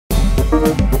Hey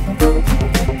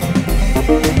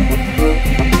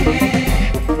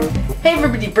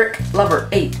everybody,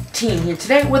 BrickLover18 here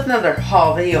today with another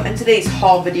haul video, and today's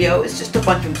haul video is just a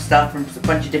bunch of stuff from a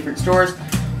bunch of different stores: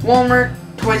 Wal-Mart,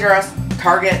 Toys R Us,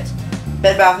 Target,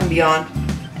 Bed Bath & Beyond,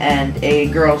 and a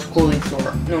girls' clothing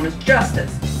store known as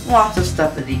Justice. Lots of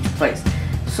stuff at each place.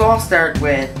 So I'll start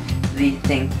with the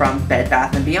thing from Bed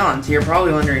Bath & Beyond. So you're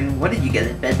probably wondering, what did you get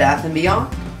at Bed Bath &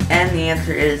 Beyond? And the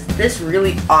answer is this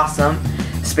really awesome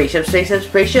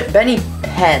spaceship Benny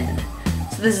pen.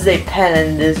 So this is a pen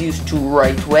and is used to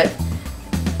write with.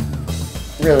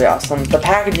 Really awesome. The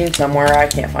packaging somewhere, I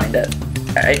can't find it.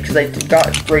 Because I got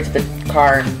it right to the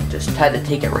car and just had to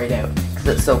take it right out. Because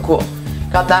it's so cool.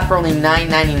 Got that for only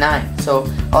 $9.99. So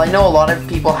I know a lot of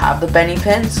people have the Benny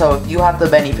pen. So if you have the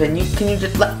Benny pen, can you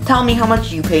just tell me how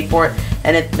much you paid for it?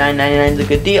 And if $9.99 is a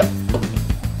good deal.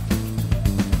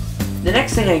 The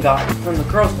next thing I got from the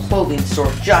girls' clothing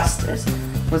store, Justice,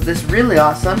 was this really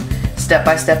awesome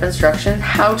step-by-step instruction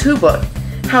how-to book.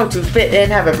 How to fit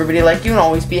in, have everybody like you, and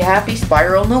always be happy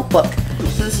spiral notebook.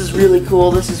 So this is really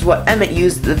cool. This is what Emmett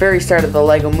used at the very start of the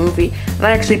Lego movie. And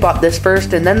I actually bought this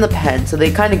first and then the pen, so they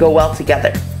kind of go well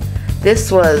together. This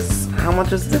was, how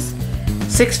much was this?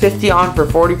 $6.50 on for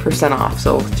 40% off,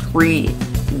 so $3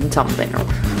 something. I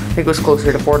think it was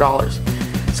closer to $4.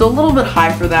 So a little bit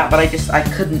high for that, but I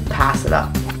couldn't pass it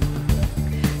up.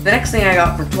 The next thing I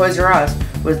got from Toys R Us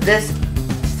was this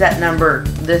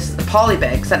poly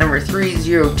bag, set number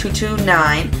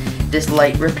 30229, this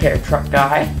light repair truck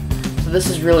guy. So this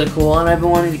is really cool, and I've been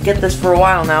wanting to get this for a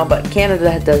while now, but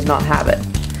Canada does not have it.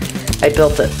 I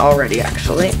built it already,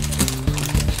 actually.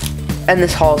 And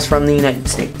this haul is from the United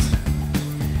States.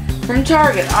 From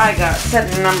Target, I got set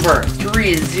number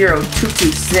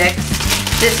 30226.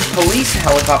 This police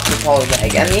helicopter poly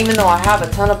bag, and even though I have a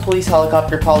ton of police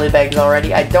helicopter poly bags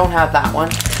already, I don't have that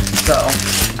one, so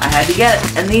I had to get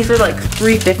it. And these were like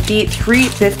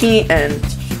 $3.50 and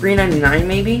 $3.99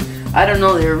 maybe. I don't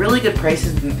know, they were really good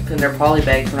prices in their poly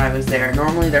bags when I was there.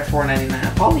 Normally they're $4.99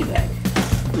 a poly bag.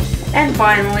 And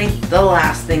finally, the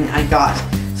last thing I got,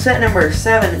 set number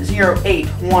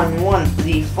 70811,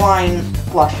 the Flying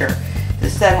Flusher.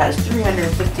 This set has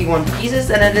 351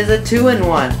 pieces, and it is a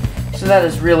 2-in-1. So that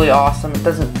is really awesome. It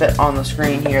doesn't fit on the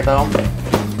screen here though.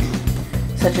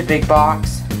 Such a big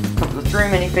box. Comes with 3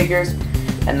 minifigures,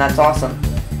 and that's awesome.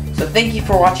 So thank you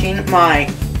for watching my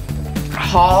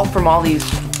haul from all these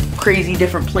crazy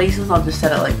different places. I'll just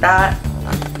set it like that.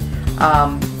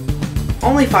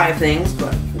 Only 5 things,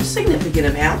 but a significant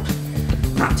amount.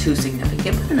 Not too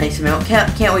significant, but a nice amount.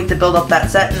 Can't wait to build up that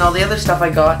set and all the other stuff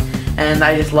I got. And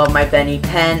I just love my Benny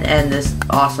pen and this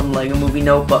awesome Lego Movie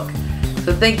notebook.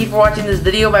 So thank you for watching this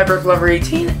video by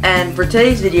BrickLover18, and for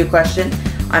today's video question,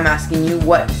 I'm asking you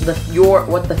what is your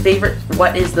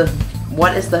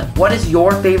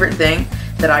favorite thing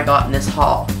that I got in this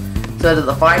haul? So out of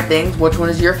the 5 things, which one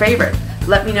is your favorite?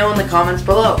 Let me know in the comments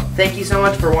below. Thank you so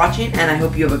much for watching, and I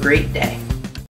hope you have a great day.